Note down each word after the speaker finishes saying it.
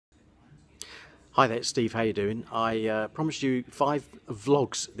Hi there, it's Steve. How you doing? I promised you 5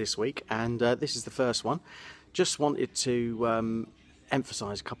 vlogs this week, and this is the first one. Just wanted to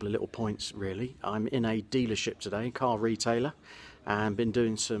emphasise a couple of little points, really. I'm in a dealership today, car retailer, and been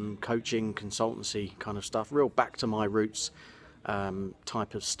doing some coaching, consultancy kind of stuff, real back to my roots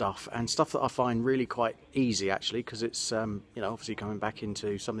type of stuff, and stuff that I find really quite easy actually, because it's obviously coming back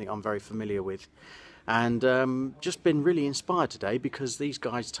into something I'm very familiar with. And just been really inspired today because these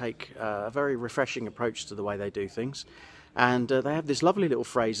guys take a very refreshing approach to the way they do things, and they have this lovely little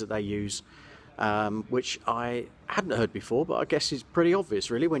phrase that they use, which I hadn't heard before, but I guess is pretty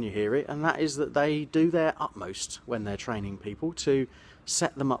obvious really when you hear it, and that is that they do their utmost when they're training people to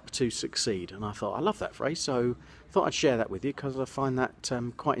set them up to succeed. And I thought, I love that phrase, so thought I'd share that with you because I find that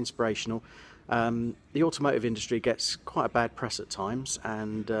quite inspirational. The automotive industry gets quite a bad press at times,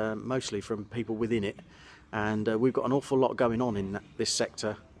 and mostly from people within it, and we've got an awful lot going on in this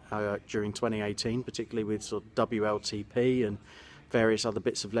sector during 2018, particularly with sort of WLTP and various other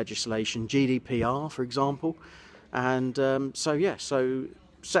bits of legislation, GDPR for example, and so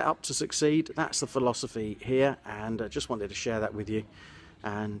set up to succeed, that's the philosophy here, and I just wanted to share that with you,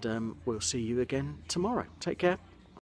 and we'll see you again tomorrow. Take care.